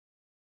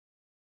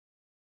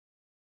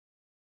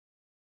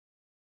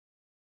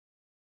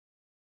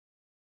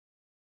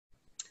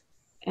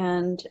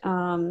And,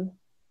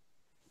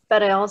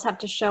 but I always have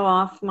to show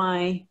off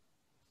my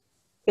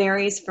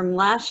berries from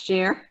last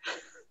year.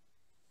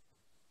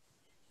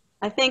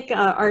 I think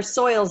our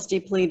soil's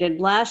depleted.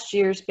 Last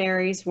year's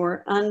berries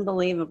were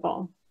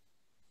unbelievable.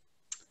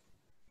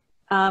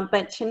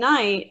 But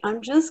tonight,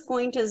 I'm just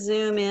going to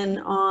zoom in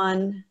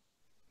on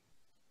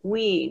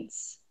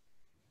weeds.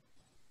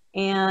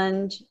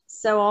 And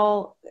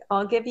so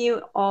I'll give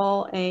you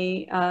all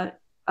a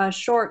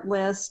short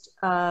list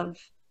of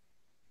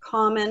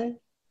common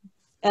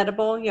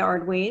edible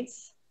yard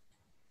weeds,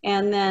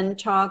 and then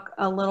talk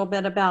a little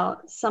bit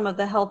about some of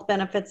the health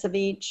benefits of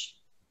each,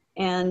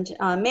 and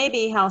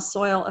maybe how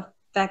soil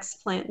affects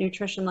plant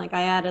nutrition like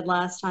I added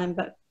last time,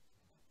 but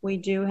we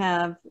do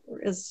have,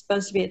 it's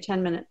supposed to be a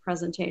 10-minute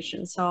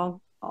presentation, so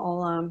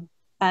I'll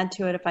add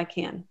to it if I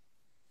can.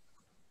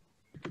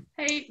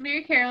 Hey,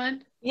 Mary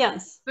Carolyn.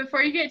 Yes.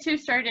 Before you get too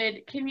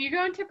started, can you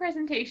go into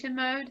presentation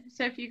mode?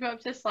 So if you go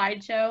up to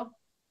slideshow,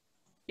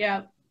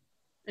 yep,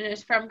 and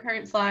it's from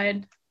current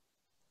slide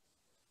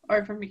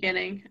or from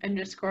beginning and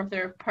just scroll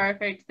through.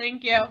 Perfect.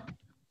 Thank you.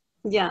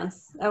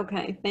 Yes.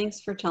 Okay.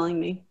 Thanks for telling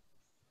me.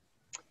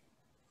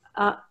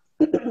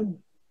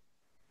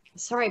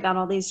 Sorry about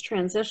all these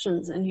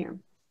transitions in here.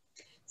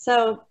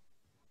 So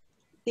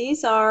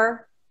these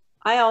are,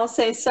 I all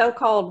say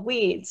so-called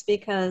weeds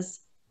because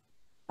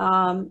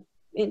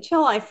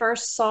until I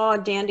first saw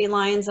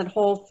dandelions at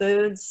Whole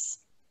Foods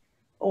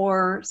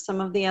or some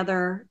of the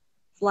other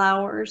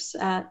flowers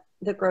at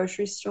the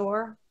grocery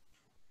store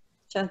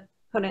to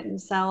put it in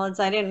salads,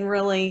 I didn't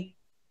really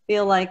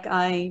feel like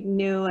I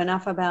knew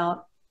enough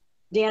about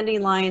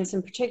dandelions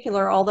in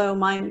particular, although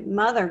my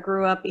mother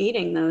grew up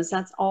eating those.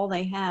 That's all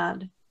they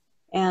had.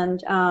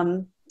 And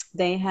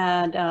they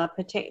had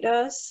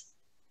potatoes,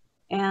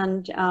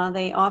 and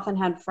they often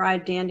had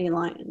fried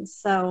dandelions.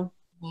 So,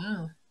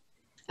 wow.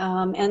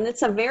 And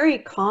it's a very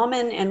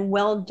common and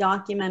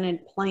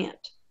well-documented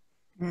plant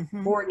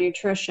for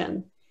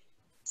nutrition.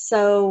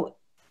 So,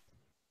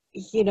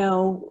 you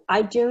know,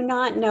 I do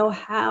not know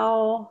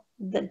how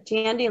the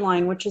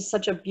dandelion, which is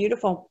such a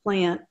beautiful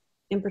plant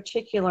in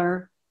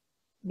particular,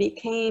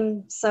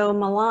 became so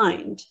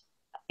maligned.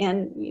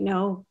 And, you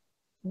know,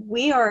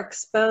 we are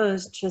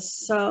exposed to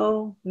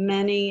so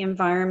many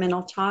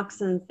environmental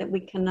toxins that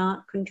we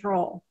cannot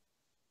control.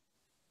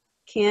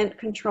 Can't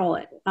control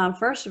it.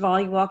 First of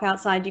all, you walk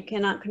outside, you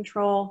cannot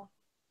control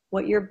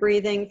what you're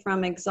breathing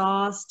from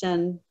exhaust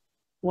and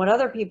what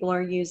other people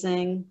are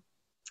using,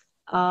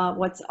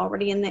 what's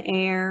already in the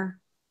air,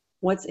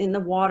 what's in the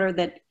water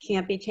that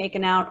can't be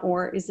taken out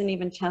or isn't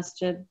even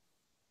tested.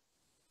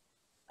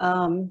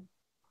 And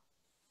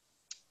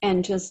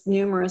just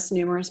numerous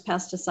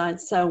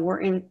pesticides. So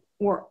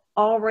we're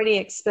already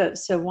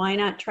exposed. So why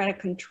not try to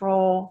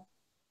control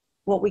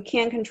what we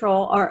can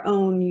control, our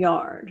own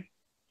yard?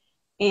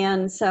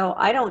 And so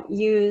I don't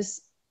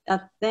use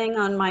a thing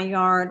on my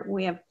yard.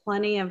 We have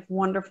plenty of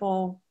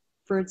wonderful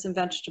fruits and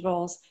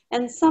vegetables,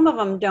 and some of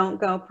them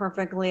don't go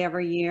perfectly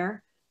every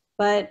year,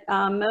 but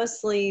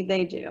mostly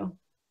they do.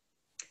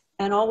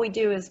 And all we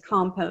do is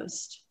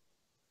compost.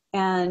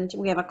 And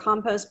we have a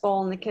compost bowl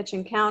on the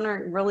kitchen counter.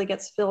 It really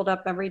gets filled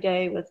up every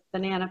day with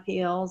banana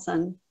peels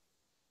and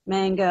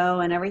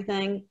mango and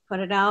everything. Put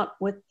it out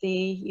with the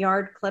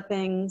yard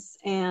clippings,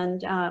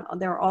 and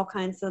there are all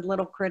kinds of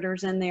little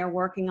critters in there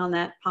working on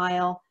that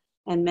pile.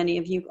 And many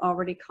of you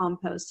already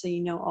compost, so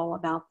you know all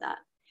about that.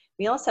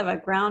 We also have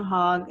a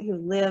groundhog who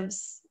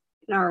lives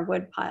in our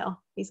wood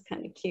pile. He's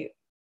kind of cute.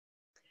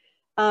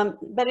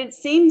 But it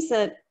seems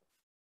that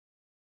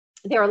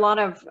there are a lot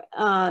of,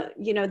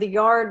 you know, the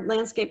yard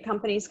landscape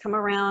companies come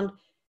around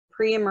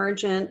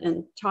pre-emergent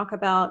and talk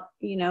about,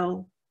 you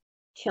know,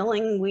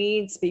 killing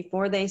weeds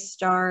before they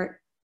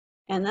start.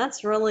 And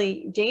that's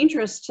really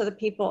dangerous to the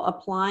people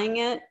applying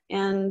it,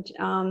 and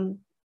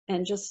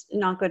just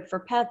not good for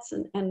pets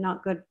and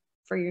not good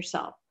for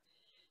yourself.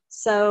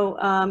 So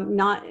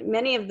not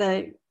many of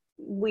the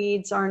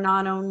weeds are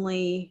not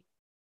only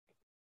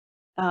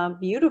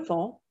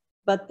beautiful,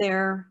 but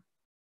they're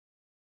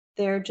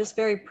just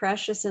very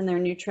precious in their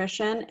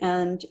nutrition.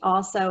 And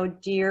also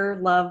deer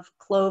love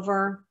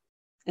clover,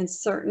 and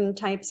certain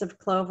types of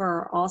clover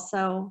are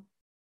also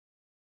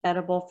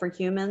edible for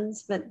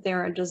humans, but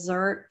they're a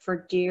dessert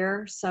for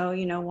deer. So,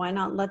 you know, why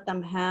not let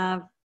them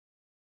have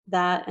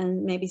that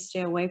and maybe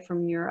stay away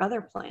from your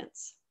other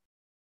plants?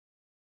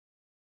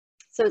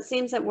 So it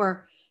seems that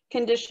we're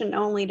conditioned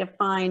only to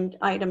find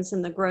items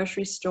in the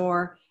grocery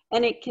store,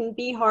 and it can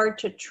be hard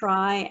to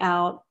try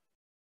out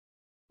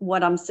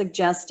what I'm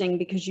suggesting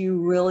because you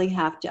really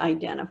have to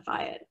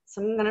identify it.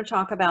 So I'm going to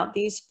talk about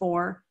these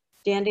four: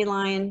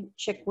 dandelion,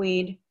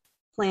 chickweed,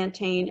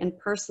 plantain, and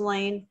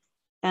purslane.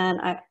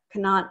 And I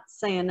cannot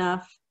say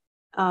enough.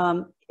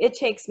 It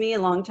takes me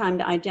a long time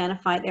to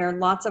identify. There are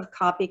lots of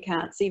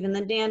copycats. Even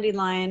the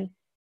dandelion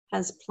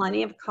has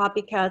plenty of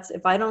copycats.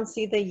 If I don't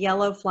see the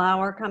yellow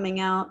flower coming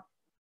out,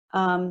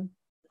 I'm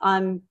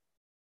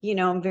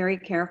very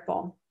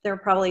careful. There are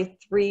probably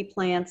 3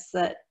 plants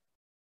that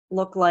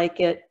look like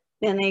it,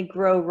 and they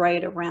grow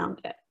right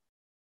around it.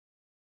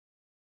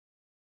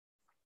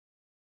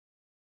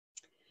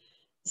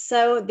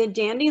 So the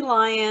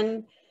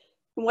dandelion,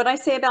 what I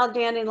say about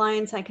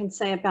dandelions, I can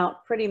say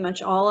about pretty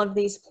much all of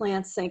these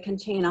plants. They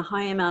contain a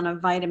high amount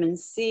of vitamin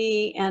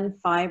C and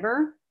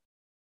fiber.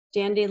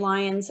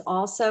 Dandelions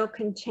also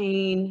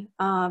contain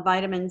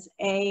vitamins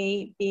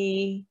A,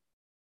 B,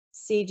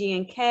 C, D,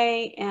 and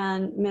K,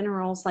 and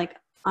minerals like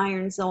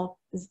iron,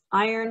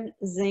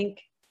 zinc,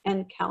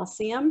 and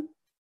calcium,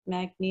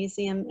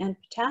 magnesium, and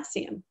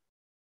potassium.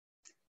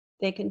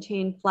 They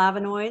contain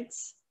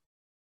flavonoids,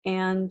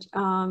 and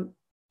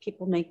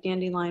people make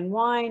dandelion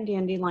wine,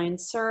 dandelion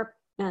syrup,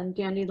 and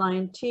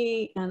dandelion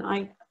tea, and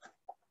I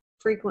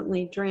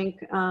frequently drink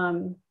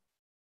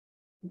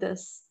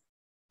this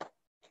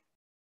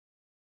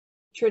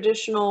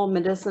traditional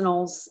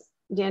medicinals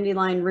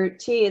dandelion root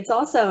tea. It's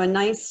also a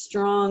nice,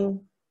 strong,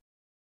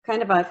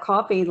 kind of a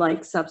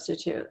coffee-like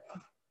substitute.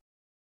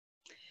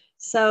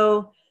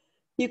 So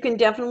you can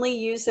definitely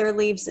use their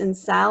leaves in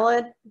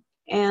salad,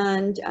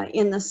 and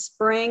in the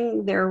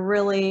spring, they're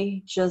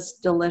really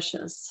just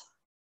delicious.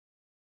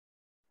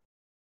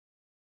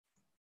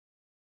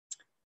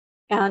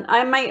 And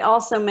I might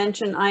also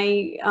mention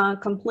I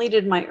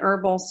completed my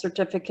herbal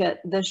certificate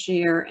this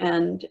year,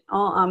 and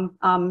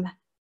I'm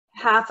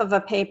half of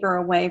a paper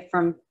away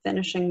from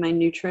finishing my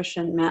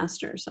nutrition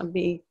master's. I'll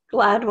be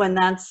glad when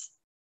that's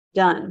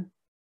done.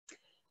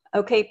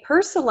 Okay,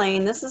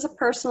 purslane. This is a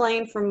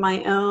purslane from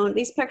my own.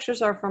 These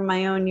pictures are from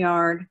my own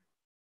yard,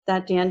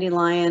 that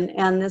dandelion,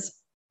 and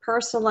this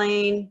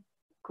purslane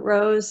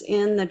grows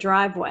in the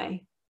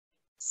driveway.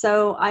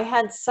 So I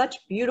had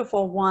such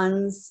beautiful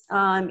ones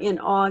in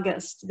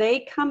August.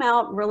 They come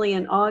out really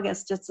in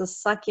August. It's a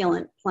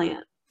succulent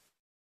plant,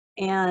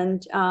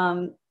 and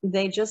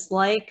they just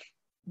like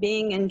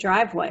being in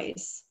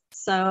driveways.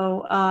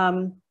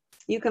 So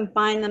you can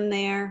find them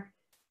there.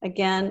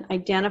 Again,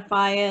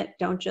 identify it.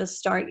 Don't just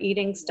start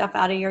eating stuff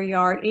out of your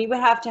yard. You would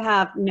have to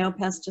have no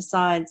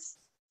pesticides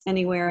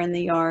anywhere in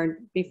the yard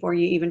before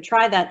you even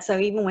try that. So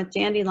even with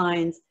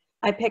dandelions,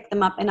 I pick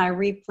them up and I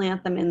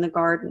replant them in the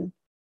garden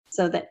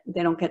so that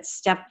they don't get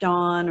stepped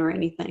on or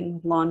anything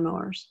with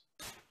lawnmowers.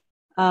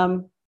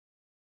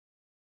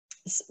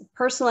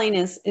 Purslane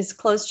is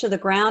close to the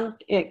ground.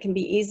 It can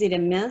be easy to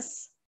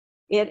miss.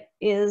 It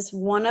is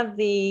one of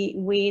the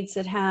weeds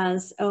that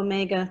has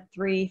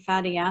omega-3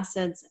 fatty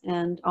acids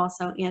and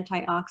also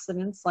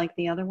antioxidants like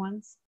the other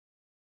ones.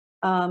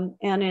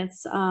 And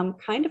it's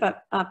kind of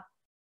a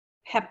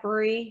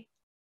peppery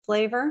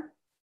flavor.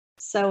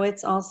 So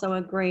it's also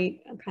a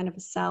great kind of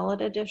a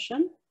salad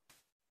addition.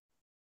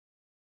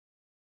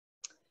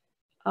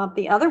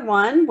 The other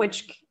one,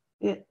 which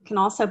it can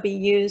also be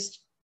used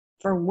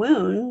for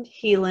wound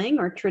healing,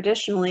 or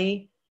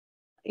traditionally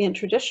in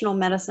traditional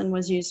medicine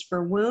was used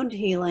for wound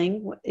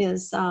healing,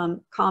 is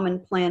common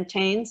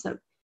plantain. So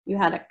you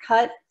had a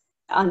cut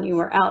and you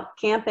were out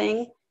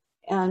camping,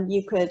 and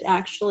you could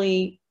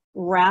actually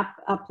wrap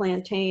a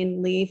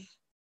plantain leaf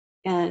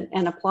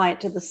and apply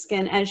it to the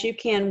skin, as you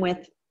can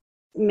with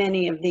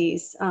many of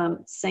these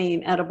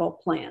same edible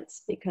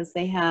plants, because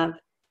they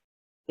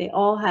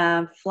all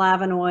have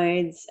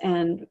flavonoids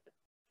and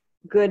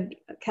good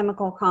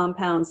chemical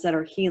compounds that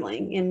are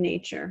healing in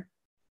nature.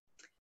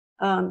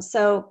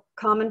 So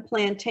common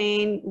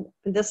plantain,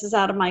 this is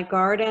out of my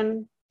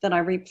garden that I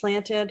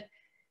replanted.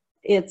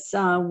 It's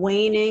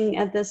waning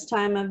at this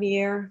time of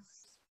year.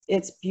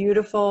 It's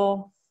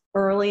beautiful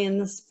early in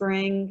the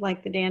spring,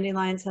 like the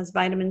dandelions, has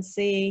vitamin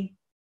C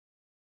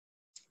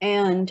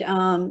and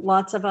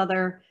lots of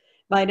other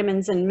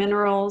vitamins and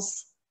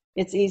minerals.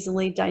 It's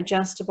easily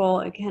digestible.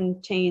 It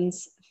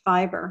contains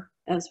fiber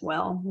as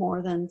well,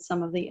 more than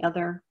some of the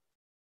other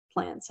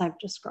plants I've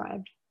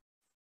described.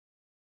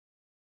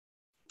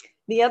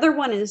 The other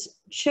one is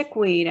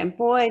chickweed, and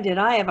boy, did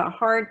I have a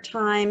hard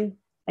time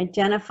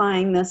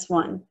identifying this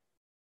one.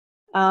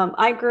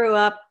 I grew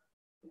up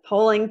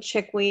pulling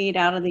chickweed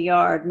out of the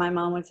yard. My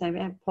mom would say,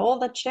 pull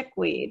the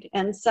chickweed.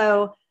 And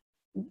so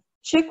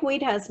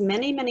chickweed has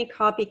many, many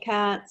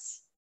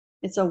copycats.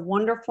 It's a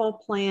wonderful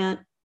plant.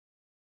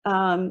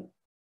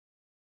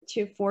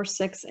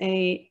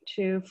 2468,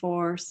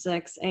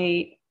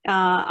 2468.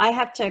 I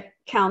have to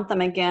count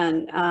them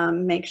again,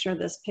 make sure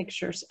this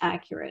picture's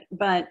accurate.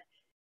 But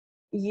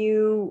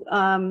you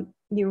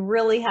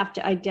really have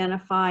to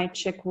identify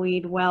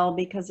chickweed well,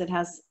 because it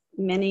has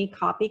many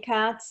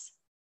copycats,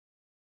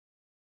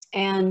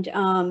 and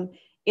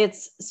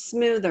it's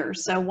smoother.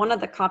 So one of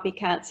the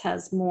copycats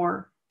has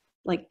more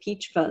like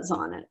peach fuzz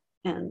on it,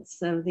 and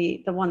so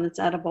the one that's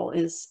edible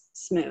is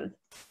smooth.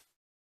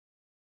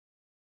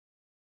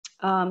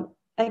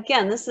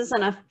 Again, this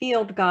isn't a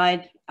field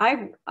guide.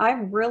 I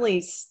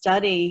really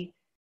study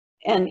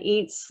and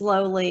eat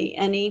slowly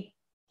and eat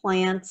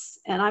plants,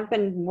 and I've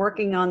been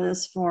working on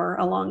this for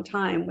a long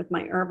time with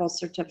my herbal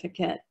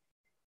certificate,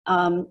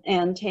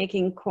 and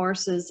taking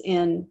courses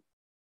in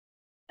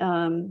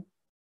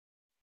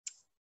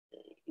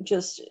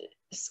just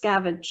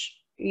scavenge,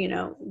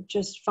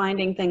 just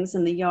finding things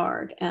in the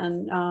yard.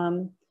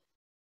 And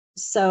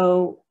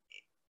so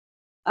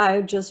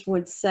I just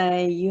would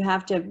say you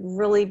have to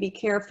really be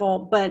careful,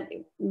 but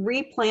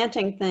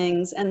replanting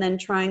things and then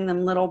trying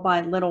them little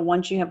by little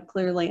once you have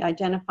clearly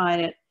identified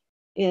it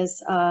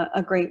is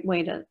a great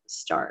way to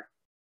start.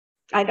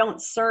 I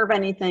don't serve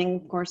anything,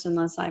 of course,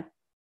 unless I've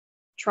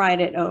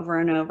tried it over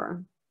and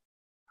over.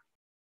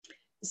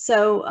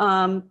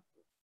 So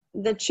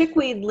the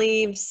chickweed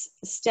leaves,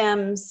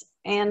 stems,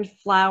 and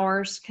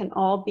flowers can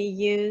all be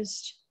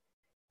used.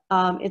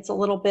 It's a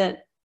little bit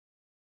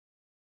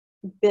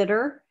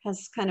bitter,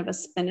 has kind of a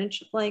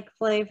spinach-like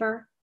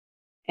flavor,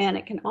 and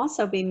it can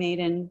also be made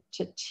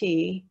into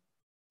tea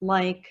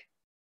like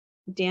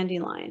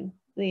dandelion.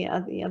 The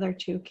other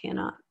two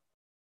cannot.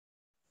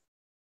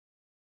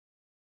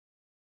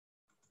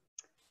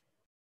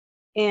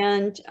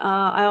 And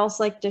I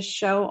also like to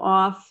show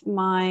off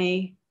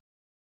my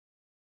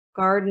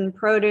garden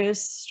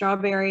produce,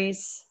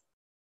 strawberries,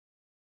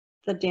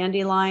 the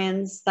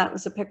dandelions. That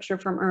was a picture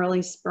from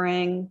early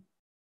spring.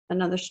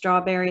 Another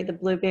strawberry, the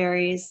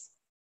blueberries,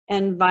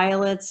 and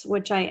violets,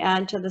 which I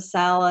add to the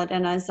salad.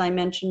 And as I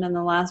mentioned in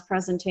the last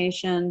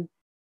presentation,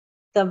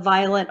 the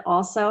violet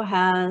also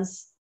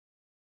has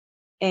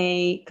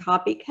a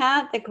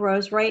copycat that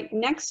grows right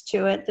next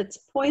to it that's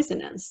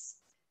poisonous.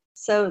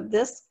 So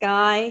this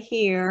guy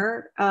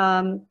here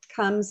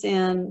comes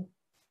in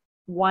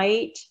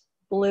white,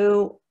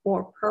 blue,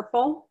 or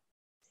purple,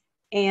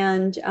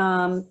 and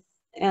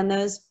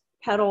those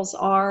petals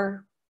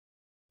are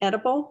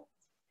edible.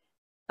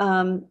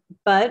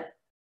 But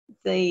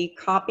the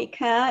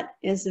copycat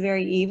is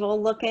very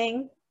evil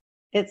looking.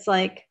 It's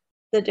like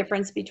the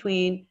difference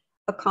between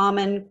a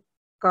common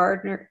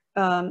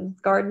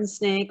garden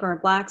snake or a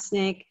black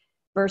snake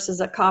versus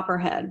a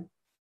copperhead.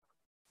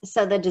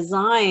 So the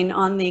design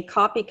on the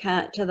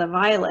copycat to the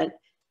violet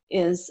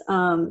is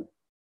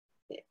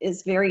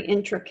very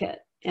intricate,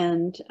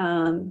 and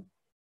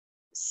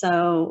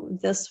so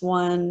this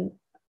one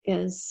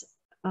is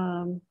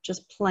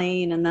just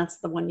plain, and that's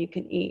the one you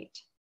can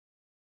eat.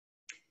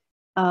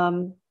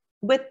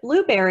 With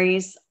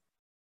blueberries,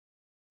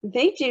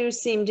 they do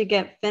seem to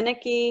get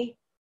finicky.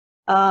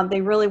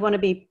 They really want to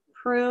be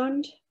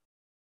pruned,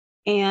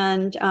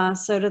 and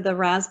so do the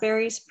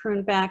raspberries,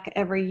 pruned back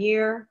every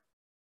year.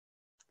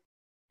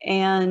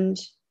 And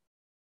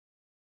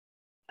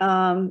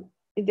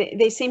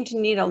they seem to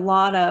need a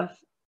lot of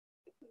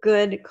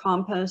good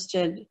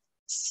composted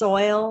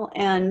soil,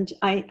 and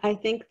I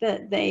think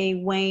that they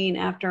wane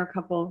after a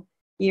couple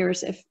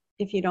years if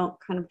you don't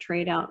kind of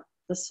trade out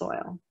the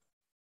soil.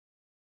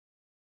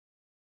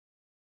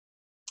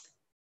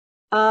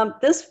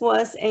 This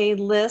was a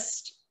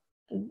list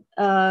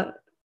of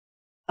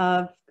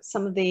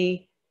some of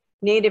the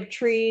native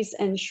trees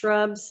and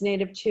shrubs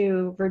native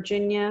to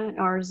Virginia,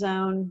 our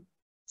zone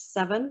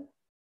 7.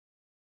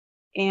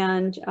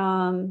 And,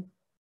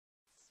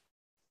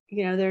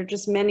 you know, there are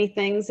just many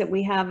things that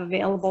we have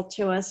available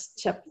to us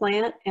to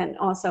plant, and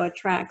also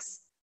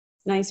attracts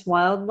nice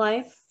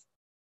wildlife.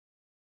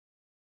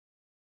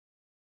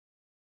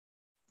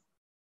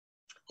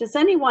 Does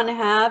anyone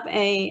have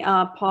a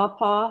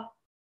pawpaw?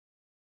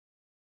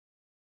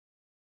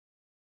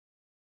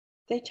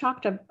 They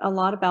talked a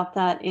lot about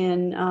that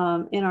in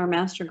our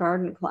master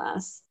garden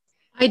class.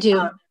 I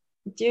do.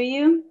 Do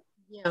you?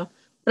 Yeah,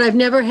 but I've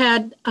never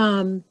had.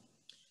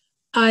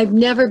 I've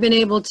never been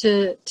able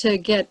to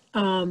get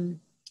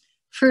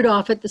fruit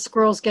off it. The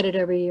squirrels get it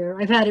every year.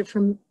 I've had it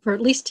for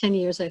at least 10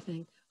 years, I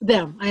think.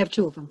 Them. I have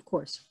 2 of them, of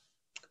course.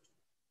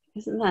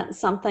 Isn't that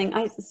something?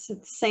 It's the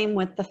same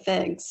with the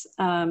figs.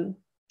 I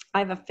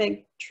have a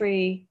fig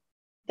tree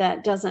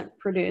that doesn't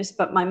produce,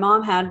 but my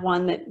mom had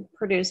one that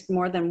produced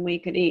more than we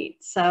could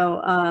eat.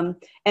 So,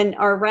 and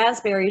our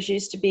raspberries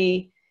used to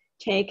be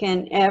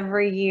taken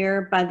every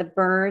year by the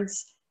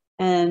birds,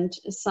 and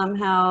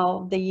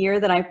somehow the year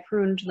that I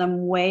pruned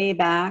them way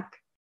back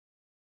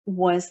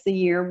was the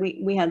year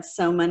we had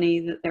so many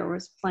that there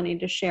was plenty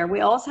to share. We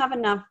also have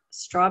enough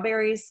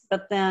strawberries,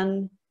 but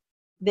then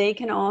they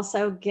can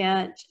also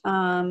get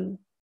a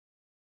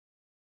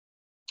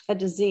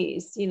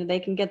disease. You know, they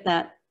can get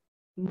that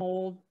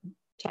mold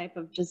type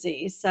of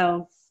disease.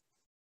 So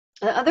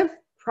the other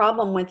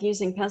problem with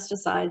using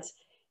pesticides,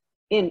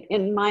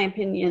 in my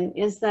opinion,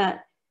 is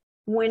that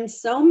when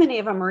so many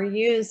of them are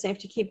used, they have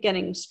to keep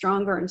getting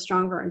stronger and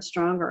stronger and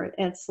stronger.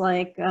 It's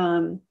like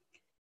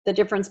the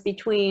difference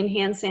between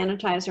hand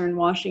sanitizer and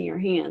washing your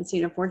hands.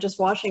 You know, if we're just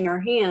washing our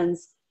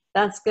hands,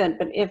 that's good.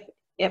 But if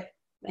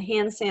the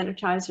hand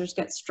sanitizers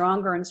get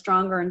stronger and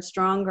stronger and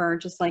stronger,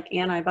 just like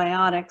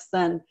antibiotics,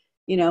 then,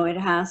 you know, it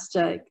has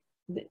to,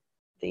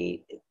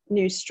 the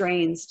new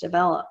strains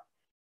develop.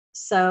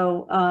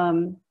 So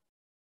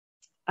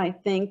I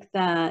think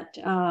that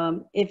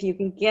if you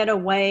can get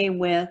away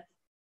with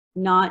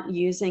not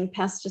using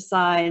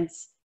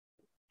pesticides,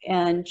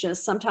 and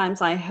just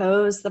sometimes I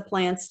hose the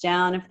plants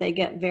down if they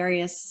get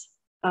various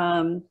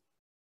that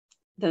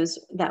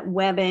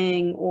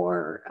webbing,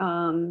 or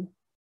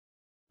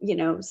you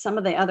know, some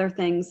of the other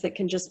things that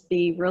can just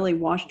be really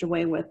washed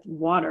away with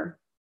water.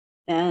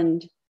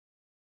 And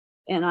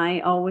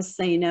I always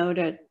say no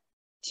to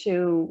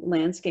to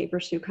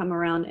landscapers who come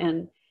around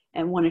and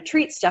want to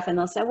treat stuff, and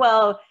they'll say,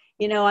 well,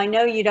 you know, I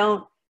know you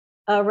don't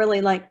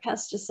really like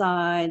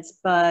pesticides,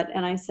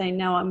 and I say,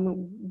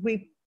 no,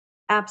 we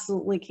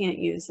absolutely can't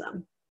use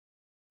them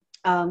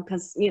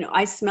because, you know,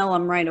 I smell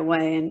them right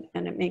away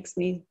and it makes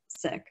me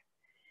sick.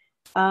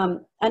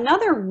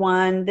 Another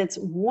one that's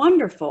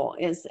wonderful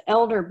is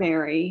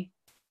elderberry,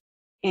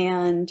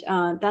 and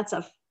that's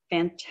a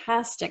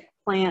fantastic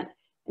plant.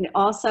 It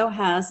also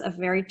has a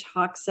very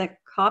toxic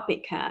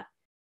copycat,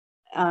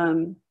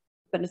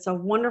 but it's a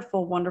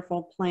wonderful,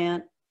 wonderful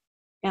plant,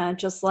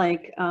 just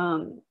like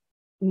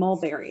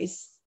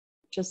mulberries,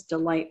 just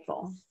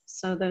delightful.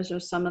 So those are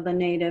some of the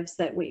natives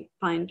that we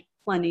find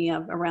plenty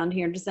of around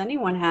here. Does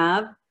anyone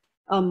have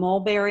a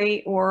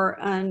mulberry or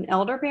an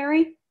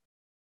elderberry?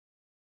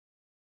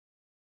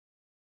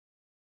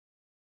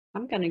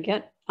 I'm gonna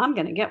get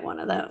one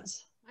of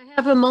those. I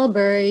have a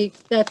mulberry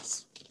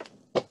that's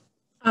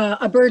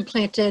a bird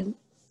planted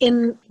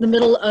in the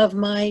middle of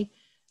my,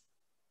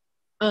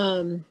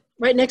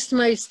 right next to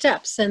my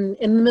steps and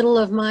in the middle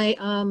of my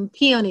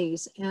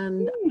peonies.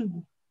 And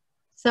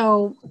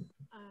so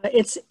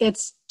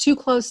it's too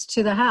close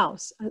to the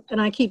house,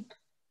 and I keep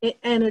it,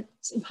 and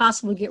it's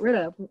impossible to get rid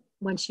of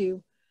once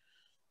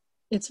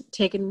it's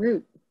taken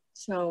root.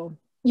 So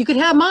you could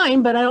have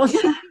mine, but I don't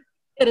think you can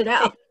get it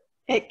out.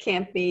 It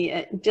can't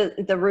be,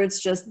 the roots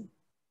just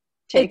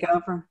take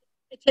over.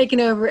 It's taken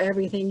over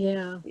everything,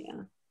 yeah.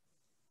 Yeah.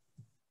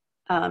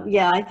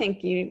 Yeah, I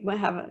think you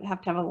have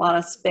to have a lot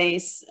of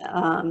space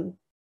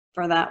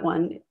for that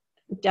one.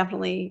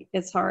 Definitely,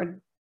 it's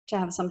hard to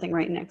have something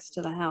right next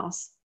to the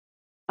house,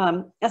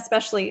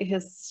 especially if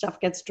his stuff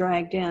gets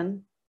dragged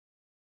in.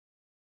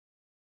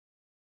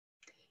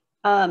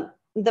 The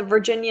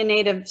Virginia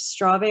native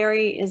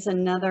strawberry is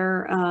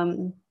another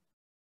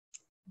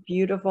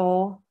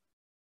beautiful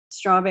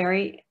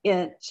strawberry.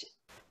 It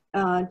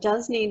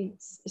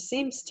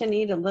seems to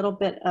need a little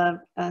bit of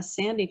a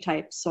sandy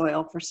type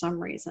soil for some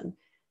reason.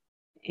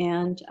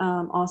 And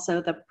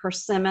also the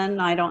persimmon,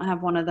 I don't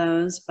have one of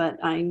those, but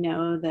I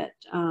know that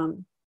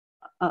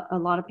a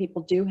lot of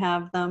people do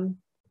have them.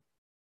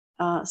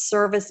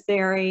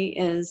 Serviceberry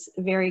is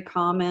very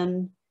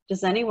common.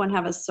 Does anyone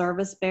have a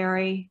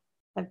serviceberry?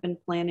 I've been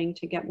planning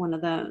to get one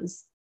of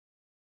those.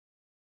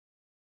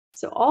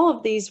 So all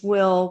of these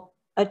will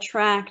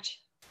attract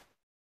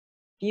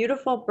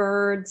beautiful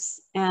birds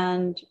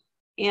and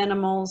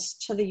animals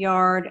to the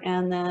yard,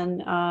 and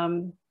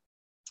then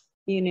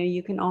you know,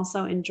 you can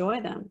also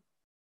enjoy them.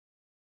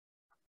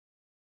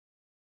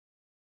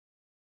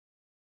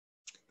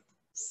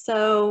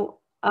 So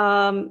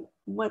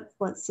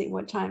let's see,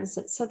 what time is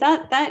it? So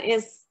that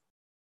is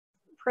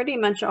pretty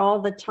much all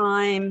the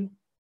time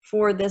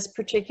for this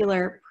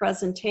particular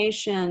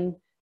presentation.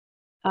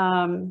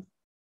 And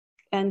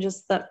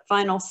just the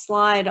final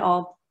slide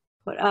I'll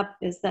put up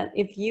is that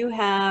if you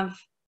have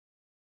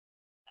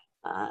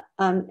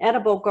an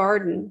edible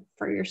garden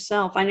for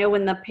yourself. I know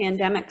when the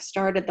pandemic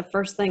started, the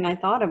first thing I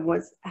thought of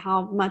was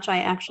how much I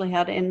actually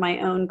had in my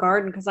own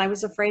garden because I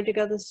was afraid to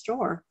go to the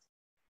store.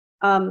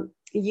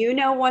 You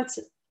know what's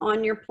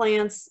on your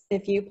plants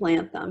if you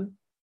plant them.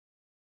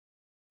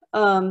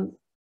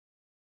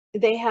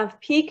 They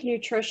have peak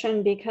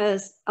nutrition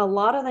because a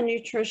lot of the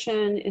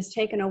nutrition is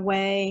taken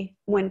away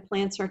when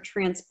plants are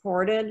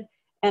transported,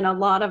 and a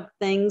lot of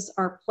things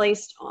are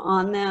placed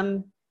on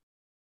them.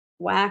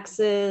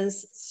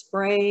 Waxes,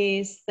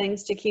 sprays,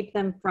 things to keep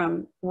them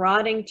from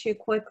rotting too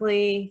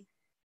quickly,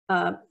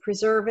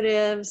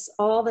 preservatives,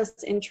 all this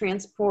in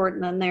transport,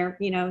 and then they're,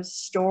 you know,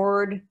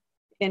 stored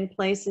in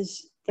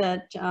places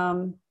that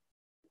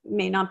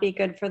may not be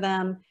good for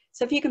them.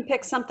 So if you can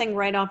pick something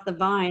right off the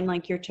vine,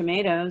 like your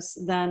tomatoes,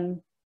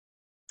 then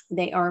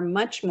they are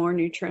much more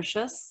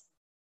nutritious.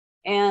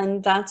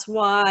 And that's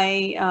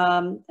why,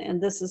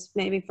 and this is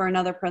maybe for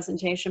another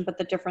presentation, but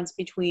the difference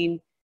between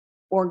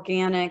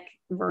organic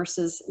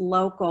versus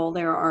local,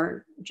 there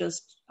are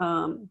just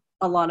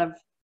a lot of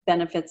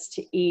benefits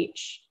to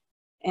each.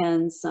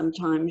 And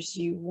sometimes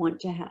you want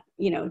to have,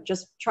 you know,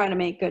 just try to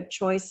make good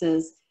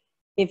choices.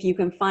 If you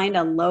can find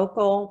a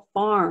local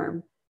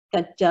farm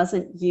that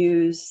doesn't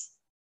use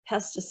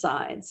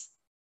pesticides,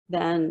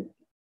 then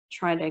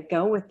try to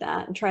go with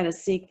that and try to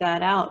seek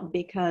that out,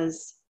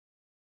 because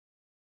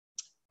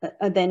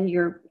then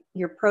your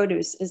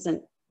produce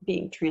isn't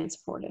being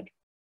transported.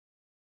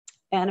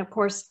 And of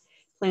course,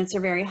 plants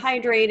are very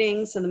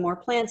hydrating, so the more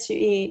plants you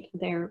eat,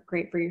 they're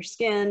great for your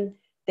skin.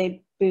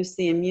 They boost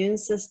the immune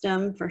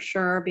system for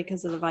sure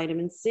because of the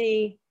vitamin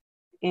C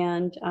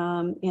and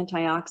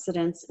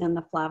antioxidants and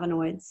the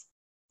flavonoids.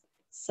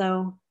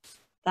 So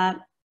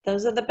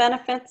those are the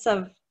benefits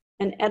of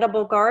an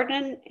edible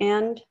garden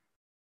and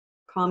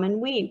common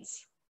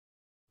weeds.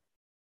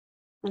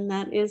 And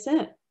that is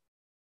it.